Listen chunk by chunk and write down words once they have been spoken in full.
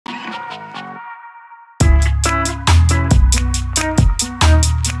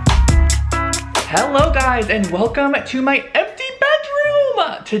Hello guys, and welcome to my empty bedroom.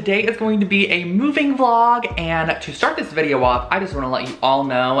 Today is going to be a moving vlog, and to start this video off, I just want to let you all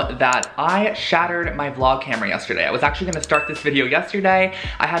know that I shattered my vlog camera yesterday. I was actually going to start this video yesterday.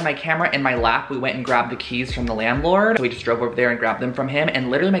 I had my camera in my lap. We went and grabbed the keys from the landlord. We just drove over there and grabbed them from him,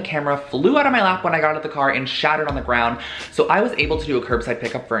 and literally my camera flew out of my lap when I got out of the car and shattered on the ground. So I was able to do a curbside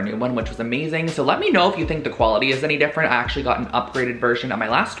pickup for a new one, which was amazing. So let me know if you think the quality is any different. I actually got an upgraded version of my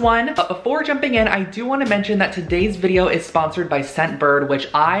last one. But before jumping in, I do want to mention that today's video is sponsored by Scentbird, which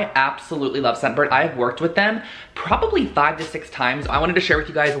I absolutely love Scentbird. I have worked with them probably 5 to 6 times. I wanted to share with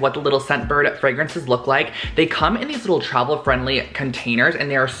you guys what the little Scentbird fragrances look like. They come in these little travel-friendly containers,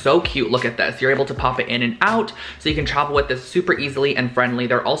 and they are so cute. Look at this. You're able to pop it in and out, so you can travel with this super easily and friendly.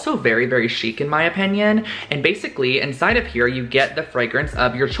 They're also very, very chic in my opinion. And basically, inside of here, you get the fragrance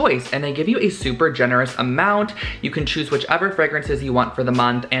of your choice, and they give you a super generous amount. You can choose whichever fragrances you want for the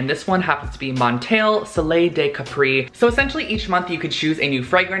month, and this one happens to be Montail Soleil de Capri. So essentially, each month you could choose a new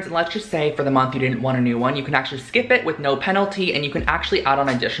fragrance, and let's just say for the month you didn't want a new one, you can actually skip it with no penalty, and you can actually add on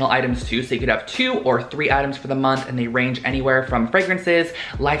additional items too. So you could have 2 or 3 items for the month, and they range anywhere from fragrances,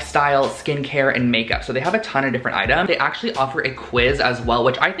 lifestyle, skincare, and makeup. So they have a ton of different items. They actually offer a quiz as well,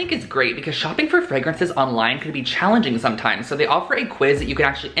 which I think is great because shopping for fragrances online could be challenging sometimes. So they offer a quiz that you can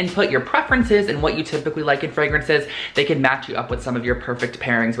actually input your preferences and what you typically like in fragrances. They can match you up with some of your perfect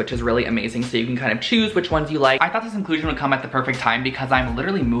pairings, which is really amazing. So you can kind of choose which ones you like. I thought this inclusion would come at the perfect time because I'm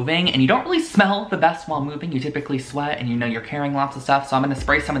literally moving, and you don't really smell the best while moving. You typically sweat, and you know you're carrying lots of stuff. So I'm gonna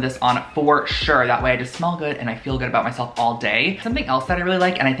spray some of this on for sure. That way I just smell good and I feel good about myself all day. Something else that I really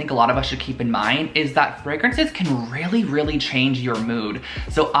like, and I think a lot of us should keep in mind, is that fragrances can really, really change your mood.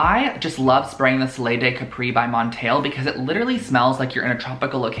 So I just love spraying the Soleil de Capri by Montail because it literally smells like you're in a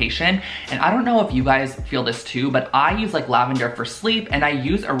tropical location. And I don't know if you guys feel this too, but I use like lavender for sleep, and I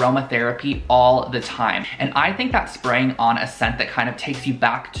use aromatherapy all the time. And I think that spraying on a scent that kind of takes you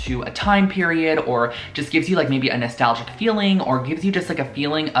back to a time period, or just gives you like maybe a nostalgic feeling, or gives you just like a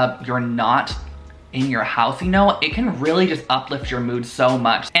feeling of you're not in your house, you know, it can really just uplift your mood so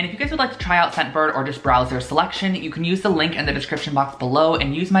much. And if you guys would like to try out Scentbird or just browse their selection, you can use the link in the description box below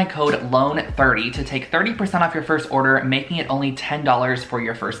and use my code LONE30 to take 30% off your first order, making it only $10 for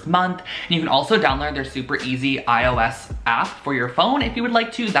your first month. And you can also download their super easy iOS app for your phone if you would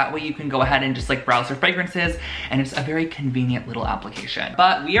like to. That way you can go ahead and just like browse their fragrances, and it's a very convenient little application.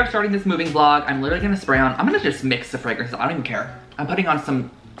 But we are starting this moving vlog. I'm literally gonna spray on, I'm gonna just mix the fragrances. I don't even care. I'm putting on some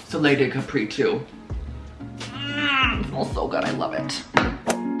Soleil de Capri too. It smells so good, I love it.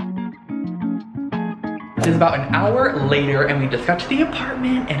 It is about an hour later, and we just got to the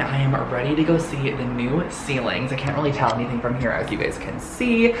apartment, and I am ready to go see the new ceilings. I can't really tell anything from here, as you guys can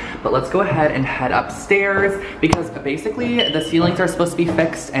see, but let's go ahead and head upstairs because basically the ceilings are supposed to be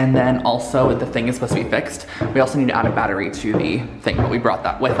fixed, and then also the thing is supposed to be fixed. We also need to add a battery to the thing, but we brought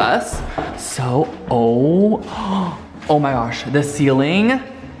that with us. So, oh my gosh, the ceiling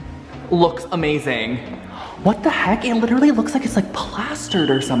looks amazing. What the heck? It literally looks like it's like plastered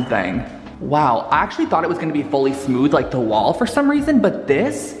or something. Wow, I actually thought it was gonna be fully smooth like the wall for some reason, but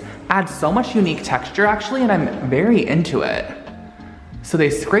this adds so much unique texture actually, and I'm very into it. So they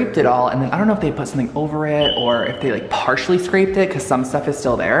scraped it all, and then I don't know if they put something over it or if they like partially scraped it because some stuff is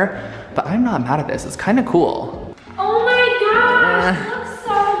still there, but I'm not mad at this. It's kind of cool. Oh my gosh, it looks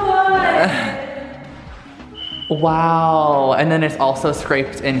so good. Wow, and then it's also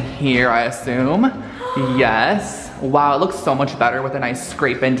scraped in here, I assume. Yes. Wow, it looks so much better with a nice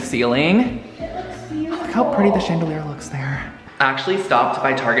scrape-in ceiling. It looks beautiful. Look how pretty the chandelier looks there. I actually stopped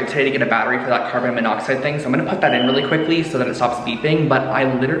by Target today to get a battery for that carbon monoxide thing, so I'm gonna put that in really quickly so that it stops beeping, but I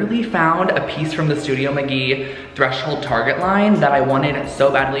literally found a piece from the Studio McGee Threshold Target line that I wanted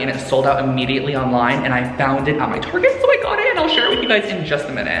so badly, and it sold out immediately online, and I found it at my Target, so I got it, and I'll share it with you guys in just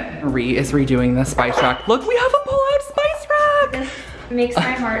a minute. Marie is redoing the spice rack. Look, we have a pull-out spice rack! This makes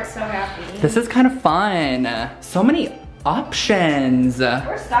my heart so happy. This is kind of fun. So many options.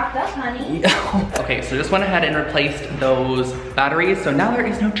 We're stocked up, honey. Okay, so just went ahead and replaced those batteries, so now there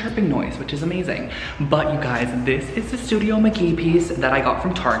is no chirping noise, which is amazing. But you guys, this is the Studio McGee piece that I got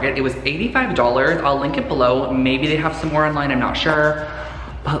from Target. It was $85. I'll link it below. Maybe they have some more online, I'm not sure.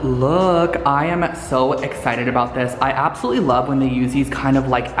 But look, I am so excited about this. I absolutely love when they use these kind of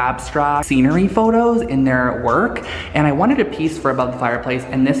like abstract scenery photos in their work. And I wanted a piece for above the fireplace,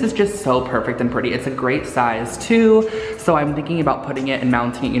 and this is just so perfect and pretty. It's a great size too. So I'm thinking about putting it and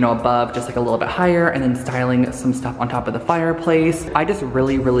mounting it, you know, above just like a little bit higher, and then styling some stuff on top of the fireplace. I just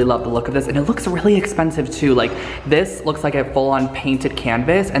really, really love the look of this, and it looks really expensive too. Like this looks like a full-on painted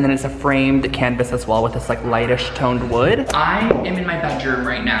canvas, and then it's a framed canvas as well with this like lightish toned wood. I am in my bedroom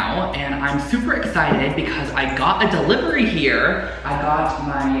right now, and I'm super excited because I got a delivery here. I got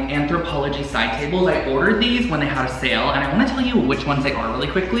my Anthropologie side tables. I ordered these when they had a sale, and I want to tell you which ones they are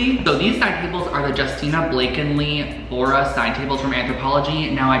really quickly. So these side tables are the Justina Blakeney Laura side tables from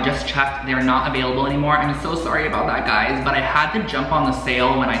Anthropologie. Now I just checked, they're not available anymore. I'm so sorry about that, guys, but I had to jump on the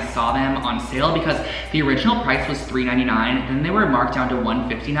sale when I saw them on sale because the original price was $3.99, then they were marked down to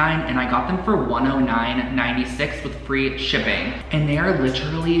 $159, and I got them for $109.96 with free shipping. And they are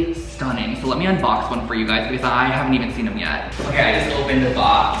literally stunning. So let me unbox one for you guys because I haven't even seen them yet. Okay, I just opened the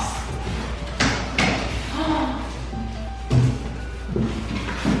box.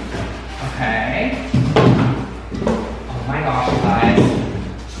 Okay. Oh my gosh, guys.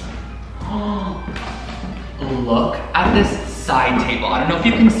 Look at this side table. I don't know if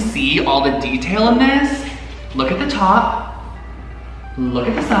you can see all the detail in this. Look at the top. Look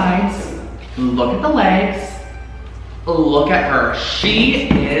at the sides. Look at the legs. Look at her. She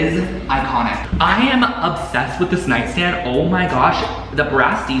is iconic. I am obsessed with this nightstand. Oh my gosh. The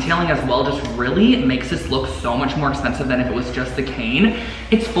brass detailing as well just really makes this look so much more expensive than if it was just the cane.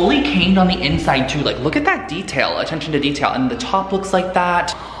 It's fully caned on the inside too. Like, look at that detail, attention to detail. And the top looks like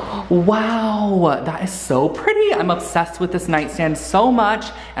that. Wow, that is so pretty. I'm obsessed with this nightstand so much,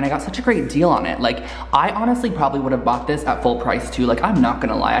 and I got such a great deal on it. Like, I honestly probably would have bought this at full price too. Like, I'm not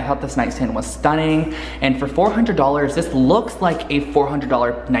gonna lie, I thought this nightstand was stunning. And for $400, this looks like a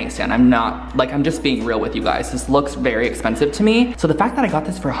 $400 nightstand. I'm just being real with you guys. This looks very expensive to me. So the fact that I got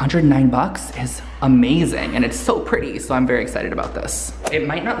this for 109 bucks is amazing, and it's so pretty, so I'm very excited about this. It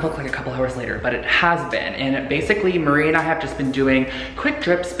might not look like a couple hours later, but it has been. And basically, Marie and I have just been doing quick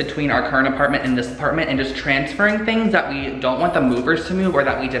trips between our current apartment and this apartment and just transferring things that we don't want the movers to move or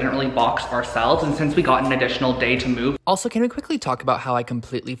that we didn't really box ourselves. And since we got an additional day to move. Also, can we quickly talk about how I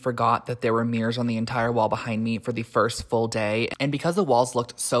completely forgot that there were mirrors on the entire wall behind me for the first full day? And because the walls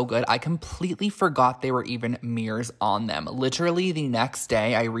looked so good, I completely forgot there were even mirrors on them. Literally the next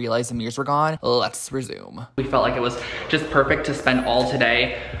day, I realized the mirrors were gone. Let's resume. We felt like it was just perfect to spend all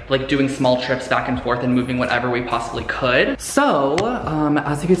today like doing small trips back and forth and moving whatever we possibly could. So,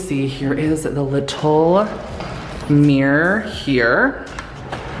 as you can see, here is the little mirror here,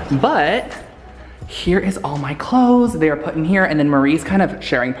 but here is all my clothes. They are put in here, and then Marie's kind of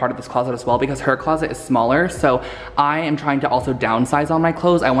sharing part of this closet as well because her closet is smaller, so I am trying to also downsize on my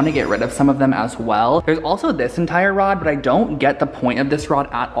clothes. I want to get rid of some of them as well. There's also this entire rod, but I don't get the point of this rod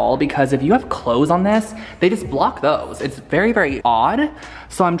at all because if you have clothes on this, they just block those. It's very, very odd.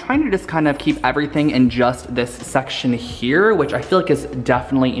 So I'm trying to just kind of keep everything in just this section here, which I feel like is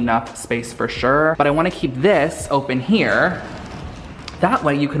definitely enough space for sure. But I want to keep this open here. That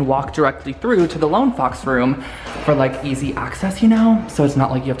way you can walk directly through to the Lone Fox room for like easy access, you know? So it's not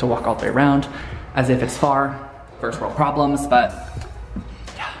like you have to walk all the way around as if it's far. First world problems, but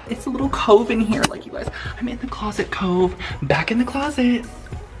yeah, it's a little cove in here. Like, you guys, I'm in the closet cove, back in the closet.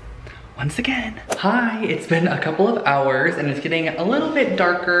 Once again. Hi, it's been a couple of hours and it's getting a little bit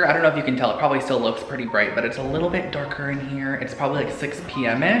darker. I don't know if you can tell, it probably still looks pretty bright, but it's a little bit darker in here. It's probably like 6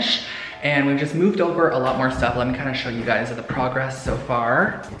 p.m.-ish. And we've just moved over a lot more stuff. Let me kind of show you guys the progress so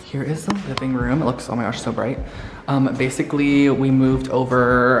far. Here is the living room. It looks, oh my gosh, so bright. Basically, we moved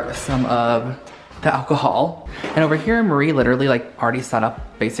over some of the alcohol. And over here, Marie literally like already set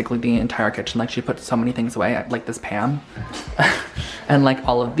up basically the entire kitchen. Like, she put so many things away, like this pan. And like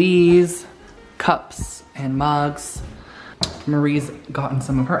all of these cups and mugs. Marie's gotten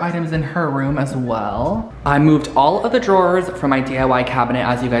some of her items in her room as well. I moved all of the drawers from my DIY cabinet,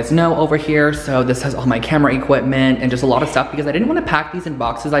 as you guys know, over here. So this has all my camera equipment and just a lot of stuff because I didn't want to pack these in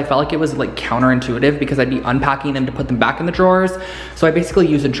boxes. I felt like it was like counterintuitive because I'd be unpacking them to put them back in the drawers. So I basically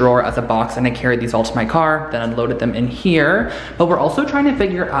used a drawer as a box and I carried these all to my car, then unloaded them in here. But we're also trying to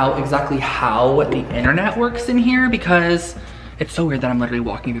figure out exactly how the internet works in here because it's so weird that I'm literally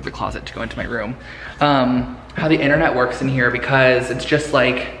walking through the closet to go into my room. How the internet works in here because it's just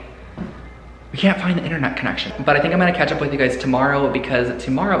like, we can't find the internet connection. But I think I'm gonna catch up with you guys tomorrow because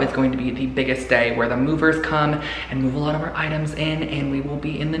tomorrow is going to be the biggest day where the movers come and move a lot of our items in and we will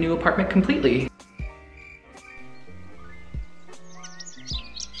be in the new apartment completely.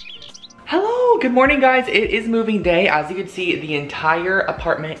 Hello, good morning guys. It is moving day. As you can see, the entire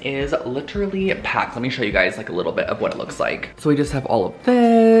apartment is literally packed. Let me show you guys like a little bit of what it looks like. So we just have all of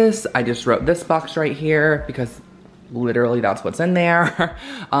this. I just wrote this box right here because literally that's what's in there.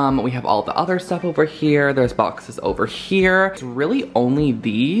 We have all the other stuff over here. There's boxes over here. It's really only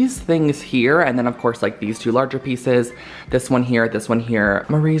these things here. And then of course, like these two larger pieces, this one here, this one here.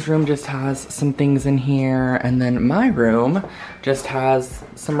 Marie's room just has some things in here. And then my room just has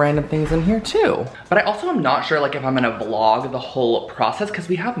some random things in here too. But I also am not sure like if I'm gonna vlog the whole process because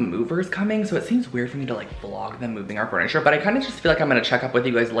we have movers coming. So it seems weird for me to like vlog them moving our furniture. But I kind of just feel like I'm gonna check up with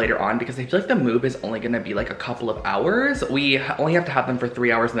you guys later on because I feel like the move is only gonna be like a couple of hours. We only have to have them for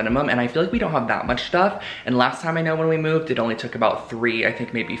 3 hours minimum. And I feel like we don't have that much stuff. And last time I know when we moved, it only took about 3, I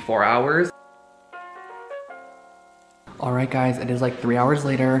think maybe 4 hours. All right guys, it is like 3 hours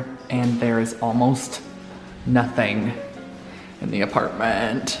later and there is almost nothing in the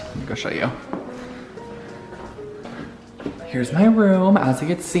apartment. Let me go show you. Here's my room. As you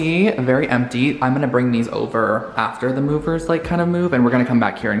can see, very empty. I'm gonna bring these over after the movers like kind of move and we're gonna come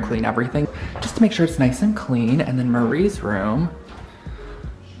back here and clean everything just to make sure it's nice and clean. And then Marie's room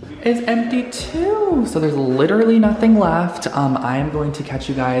is empty too. So there's literally nothing left. I am going to catch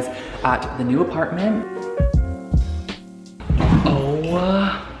you guys at the new apartment.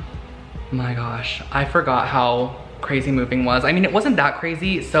 Oh my gosh, I forgot how crazy moving was. I mean, it wasn't that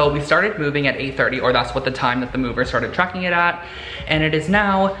crazy. So we started moving at 8:30, or that's what the time that the mover started tracking it at. And it is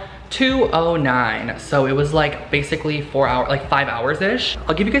now 2:09. So it was like basically 4 hours, like 5 hours-ish.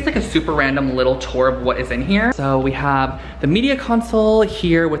 I'll give you guys like a super random little tour of what is in here. So we have the media console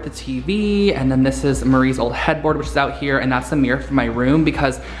here with the TV. And then this is Marie's old headboard, which is out here. And that's the mirror for my room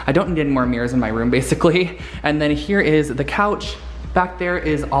because I don't need any more mirrors in my room basically. And then here is the couch. Back there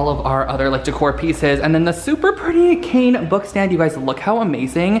is all of our other like decor pieces. And then the super pretty cane book stand. You guys, look how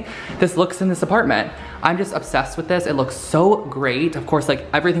amazing this looks in this apartment. I'm just obsessed with this. It looks so great. Of course, like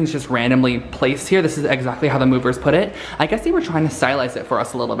everything's just randomly placed here. This is exactly how the movers put it. I guess they were trying to stylize it for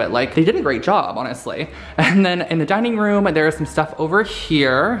us a little bit. Like they did a great job, honestly. And then in the dining room, there is some stuff over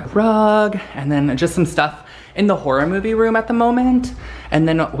here, rug, and then just some stuff in the horror movie room at the moment. And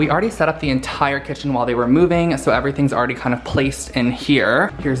then we already set up the entire kitchen while they were moving, so everything's already kind of placed in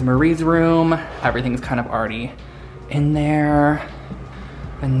here. Here's Marie's room. Everything's kind of already in there.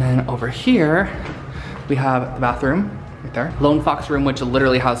 And then over here, we have the bathroom right there. Lone Fox room, which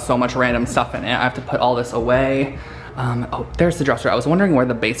literally has so much random stuff in it. I have to put all this away. Oh, there's the dresser. I was wondering where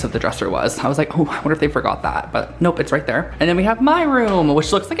the base of the dresser was. I was like, oh, I wonder if they forgot that, but nope, it's right there. And then we have my room,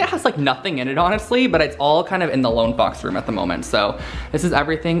 which looks like it has like nothing in it, honestly, but it's all kind of in the Lone Fox room at the moment. So this is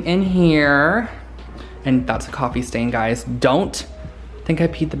everything in here. And that's a coffee stain, guys. Don't think I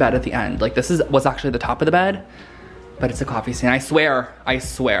peed the bed at the end. Like this was actually the top of the bed, but it's a coffee stain, I swear, I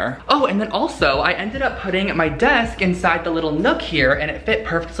swear. Oh, and then also I ended up putting my desk inside the little nook here and it fit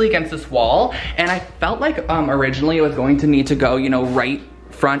perfectly against this wall. And I felt like originally it was going to need to go, you know, right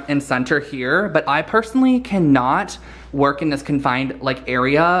front and center here, but I personally cannot work in this confined like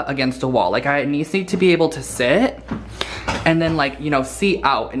area against a wall. Like I need to be able to sit and then like, you know, see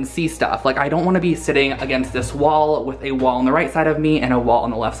out and see stuff. Like I don't want to be sitting against this wall with a wall on the right side of me and a wall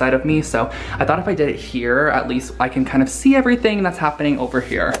on the left side of me. So I thought if I did it here, at least I can kind of see everything that's happening over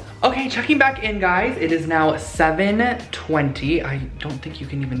here. Okay, checking back in, guys. It is now 7:20. I don't think you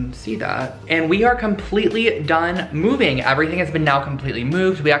can even see that. And we are completely done moving. Everything has been now completely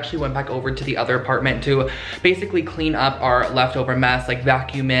moved. We actually went back over to the other apartment to basically clean up our leftover mess, like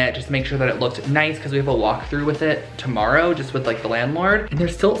vacuum it, just make sure that it looked nice because we have a walkthrough with it tomorrow, just with like the landlord. And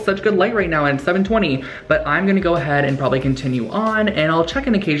there's still such good light right now and it's 7:20, but I'm gonna go ahead and probably continue on and I'll check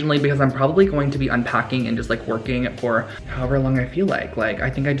in occasionally because I'm probably going to be unpacking and just like working for however long I feel like. Like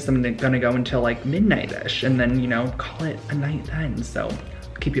I think I just am gonna go until like midnight-ish and then, you know, call it a night then. So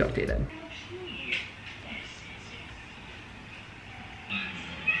I'll keep you updated.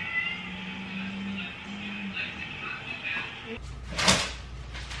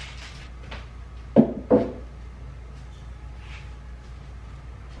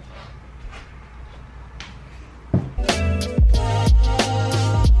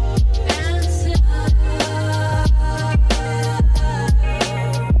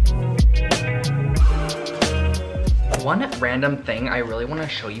 One random thing I really want to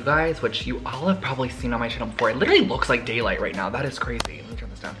show you guys, which you all have probably seen on my channel before. It literally looks like daylight right now. That is crazy. Let me turn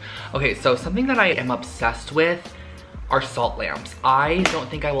this down. Okay, so something that I am obsessed with are salt lamps. I don't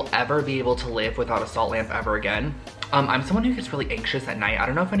think I will ever be able to live without a salt lamp ever again. I'm someone who gets really anxious at night. I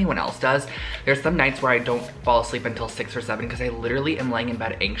don't know if anyone else does. There's some nights where I don't fall asleep until 6 or 7 because I literally am laying in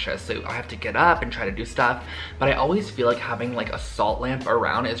bed anxious. So I have to get up and try to do stuff. But I always feel like having like a salt lamp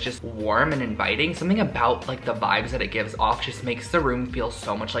around is just warm and inviting. Something about like the vibes that it gives off just makes the room feel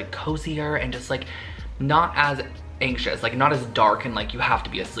so much like cozier and just like not as anxious, like not as dark and like you have to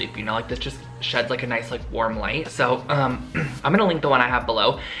be asleep, you know, like this just sheds like a nice like warm light. So I'm gonna link the one I have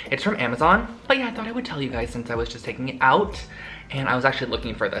below. It's from Amazon. But yeah, I thought I would tell you guys since I was just taking it out. And I was actually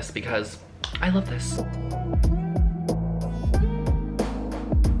looking for this because I love this.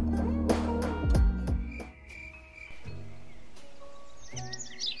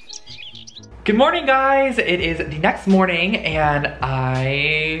 Good morning, guys. It is the next morning and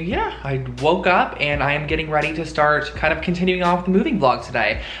I woke up and I am getting ready to start kind of continuing on with the moving vlog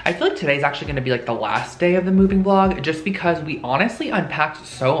today. I feel like today's actually gonna be like the last day of the moving vlog just because we honestly unpacked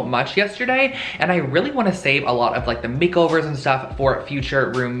so much yesterday and I really wanna save a lot of like the makeovers and stuff for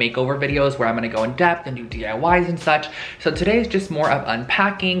future room makeover videos where I'm gonna go in depth and do DIYs and such. So today is just more of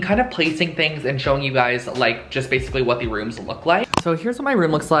unpacking, kind of placing things and showing you guys like just basically what the rooms look like. So here's what my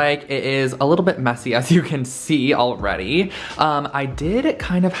room looks like. It is a little bit messy as you can see already. I did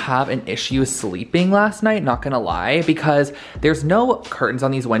kind of have an issue sleeping last night, not gonna lie, because there's no curtains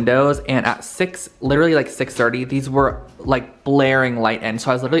on these windows and at literally like 6:30, these were like blaring light in.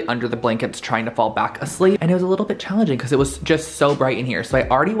 So I was literally under the blankets trying to fall back asleep and it was a little bit challenging because it was just so bright in here. So I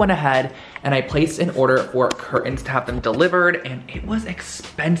already went ahead and I placed an order for curtains to have them delivered and it was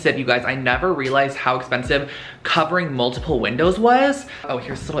expensive, you guys. I never realized how expensive covering multiple windows was. Oh,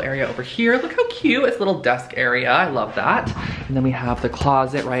 here's this little area over here. Look how cute, it's a little desk area. I love that. And then we have the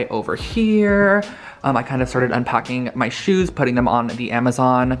closet right over here. I kind of started unpacking my shoes, putting them on the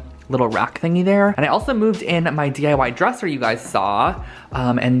Amazon little rack thingy there. And I also moved in my DIY dresser you guys saw.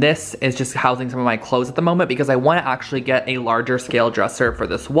 And this is just housing some of my clothes at the moment because I want to actually get a larger scale dresser for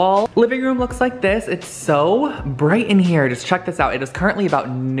this wall. Living room looks like this. It's so bright in here. Just check this out. It is currently about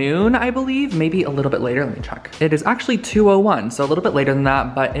noon, I believe, maybe a little bit later. Let me check. It is actually 2:01, so a little bit later than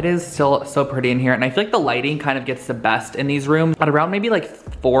that, but it is still so pretty in here. And I feel like the lighting kind of gets the best in these rooms. At around maybe like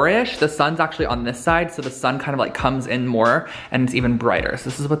 4-ish, the sun's actually on this side, so the sun kind of like comes in more and it's even brighter. So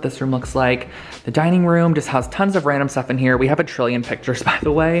this is what this room looks like. The dining room just has tons of random stuff in here. We have a trillion pictures, by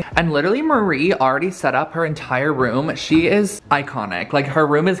the way. And literally Marie already set up her entire room. She is iconic. Like her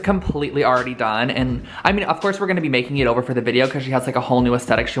room is completely already done. And I mean, of course we're gonna be making it over for the video because she has like a whole new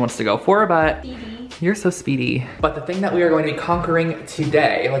aesthetic she wants to go for, but you're so speedy. But the thing that we are going to be conquering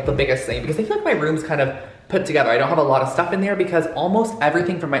today, like the biggest thing, because I feel like my room's kind of put together. I don't have a lot of stuff in there because almost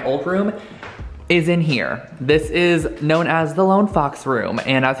everything from my old room is in here. This is known as the Lone Fox room,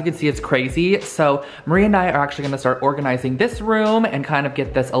 and as you can see, it's crazy. So Maria and I are actually gonna start organizing this room and kind of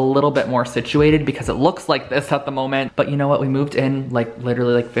get this a little bit more situated because it looks like this at the moment. But you know what? We moved in like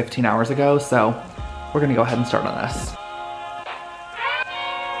literally like 15 hours ago, so we're gonna go ahead and start on this.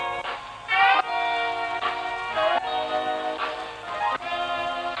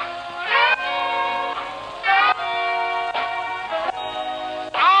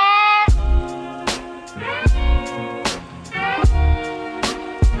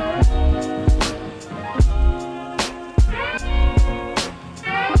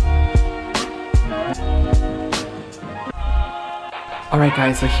 Alright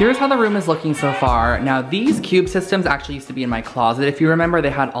guys, so here's how the room is looking so far. Now these cube systems actually used to be in my closet. If you remember, they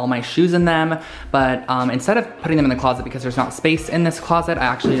had all my shoes in them, but instead of putting them in the closet because there's not space in this closet, I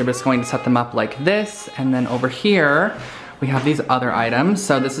actually am just going to set them up like this, and then over here, we have these other items.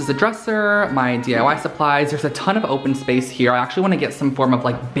 So this is the dresser, my DIY supplies. There's a ton of open space here. I actually wanna get some form of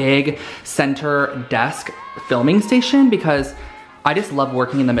like big center desk filming station because I just love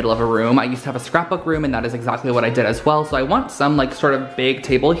working in the middle of a room. I used to have a scrapbook room and that is exactly what I did as well. So I want some like sort of big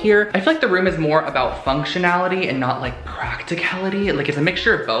table here. I feel like the room is more about functionality and not like practicality. Like it's a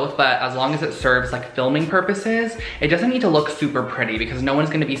mixture of both, but as long as it serves like filming purposes, it doesn't need to look super pretty because no one's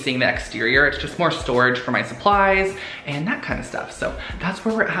gonna be seeing the exterior. It's just more storage for my supplies and that kind of stuff. So that's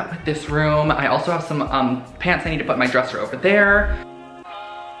where we're at with this room. I also have some pants I need to put my dresser over there.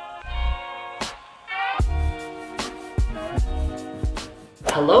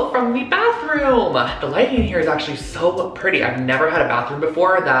 Hello from the bathroom. The lighting in here is actually so pretty. I've never had a bathroom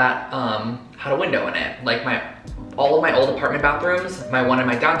before that had a window in it. Like all of my old apartment bathrooms, my one in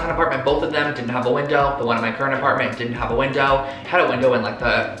my downtown apartment, both of them didn't have a window. The one in my current apartment didn't have a window. It had a window in like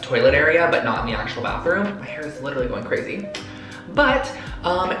the toilet area, but not in the actual bathroom. My hair is literally going crazy. But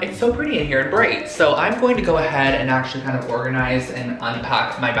it's so pretty in here and bright. So I'm going to go ahead and actually kind of organize and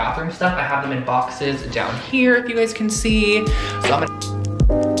unpack my bathroom stuff. I have them in boxes down here, if you guys can see. So I'm gonna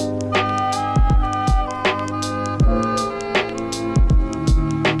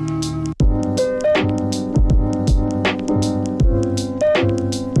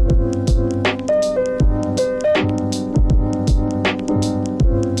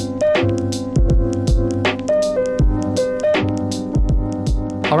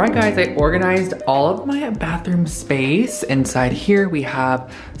Alright guys, I organized all of my bathroom space. Inside here we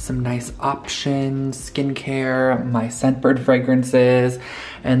have some nice options, skincare, my Scentbird fragrances.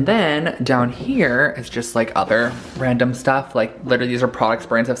 And then down here is just like other random stuff. Like literally these are products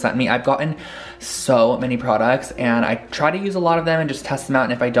brands have sent me. I've gotten so many products and I try to use a lot of them and just test them out.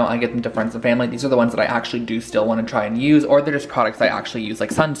 And if I don't, I get them to friends and family. These are the ones that I actually do still want to try and use, or they're just products I actually use, like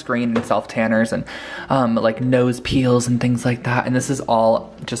sunscreen and self tanners and like nose peels and things like that. And this is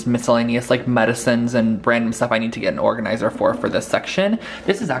all just miscellaneous like medicines and random stuff I need to get an organizer for this section.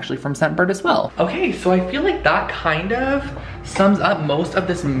 This is actually from Scentbird as well. Okay, so I feel like that kind of sums up most of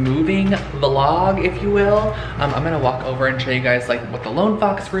this moving vlog, if you will. I'm gonna walk over and show you guys like what the Lone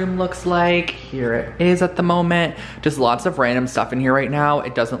Fox room looks like. Here it is at the moment. Just lots of random stuff in here right now.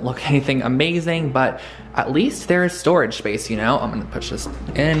 It doesn't look anything amazing, but at least there is storage space, you know? I'm gonna push this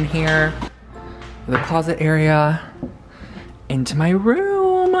in here. The closet area. Into my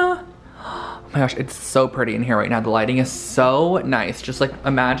room. Oh my gosh, it's so pretty in here right now. The lighting is so nice. Just like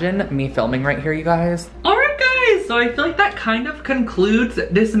imagine me filming right here, you guys. All right, guys, so I feel like that kind of concludes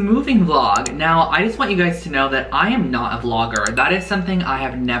this moving vlog. Now, I just want you guys to know that I am not a vlogger. That is something I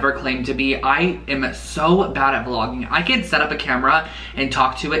have never claimed to be. I am so bad at vlogging. I could set up a camera and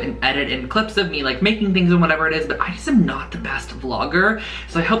talk to it and edit in clips of me like making things and whatever it is, but I just am not the best vlogger.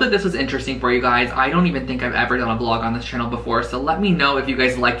 So I hope that this was interesting for you guys. I don't even think I've ever done a vlog on this channel before, so let me know if you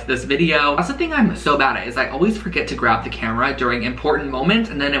guys liked this video. That's the thing I'm so bad at, is I always forget to grab the camera during important moments,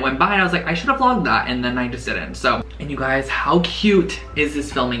 and then it went by and I was like, I should have vlogged that, and then I just didn't. So, and you guys, how cute is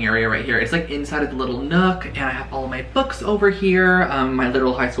this filming area right here? It's like inside of the little nook, and I have all of my books over here, my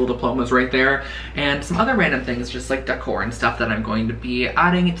literal high school diplomas right there, and some other random things, just like decor and stuff that I'm going to be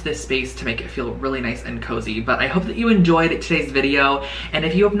adding to this space to make it feel really nice and cozy. But I hope that you enjoyed today's video, and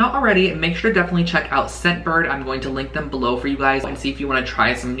if you have not already, make sure to definitely check out Scentbird. I'm going to link them below for you guys and see if you want to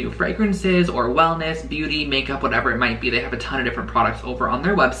try some new fragrances or wellness, beauty, makeup, whatever it might be. They have a ton of different products over on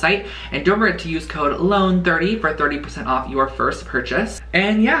their website, and don't forget to use code LONE30 for 30% off your first purchase.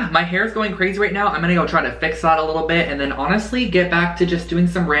 And yeah, my hair is going crazy right now. I'm gonna go try to fix that a little bit and then honestly get back to just doing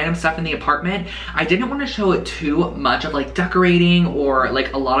some random stuff in the apartment. I didn't want to show it too much of like decorating or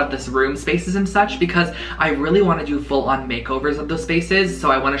like a lot of this room spaces and such, because I really want to do full-on makeovers of those spaces.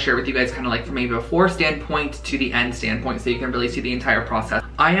 So I want to share with you guys kind of like from a before standpoint to the end standpoint, so you can really see the entire process.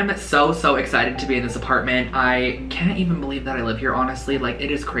 I am so excited to be in this apartment. I can't even believe that I live here, honestly. Like, it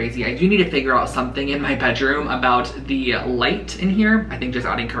is crazy. I do need to figure out something in my bedroom about the light in here. I think just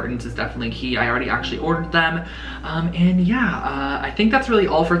adding curtains is definitely key. I already actually ordered them. And yeah, I think that's really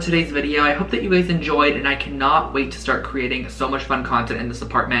all for today's video. I hope that you guys enjoyed, and I cannot wait to start creating so much fun content in this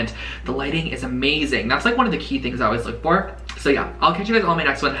apartment. The lighting is amazing. That's like one of the key things I always look for. So yeah, I'll catch you guys all in my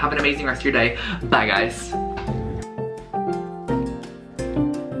next one. Have an amazing rest of your day. Bye, guys.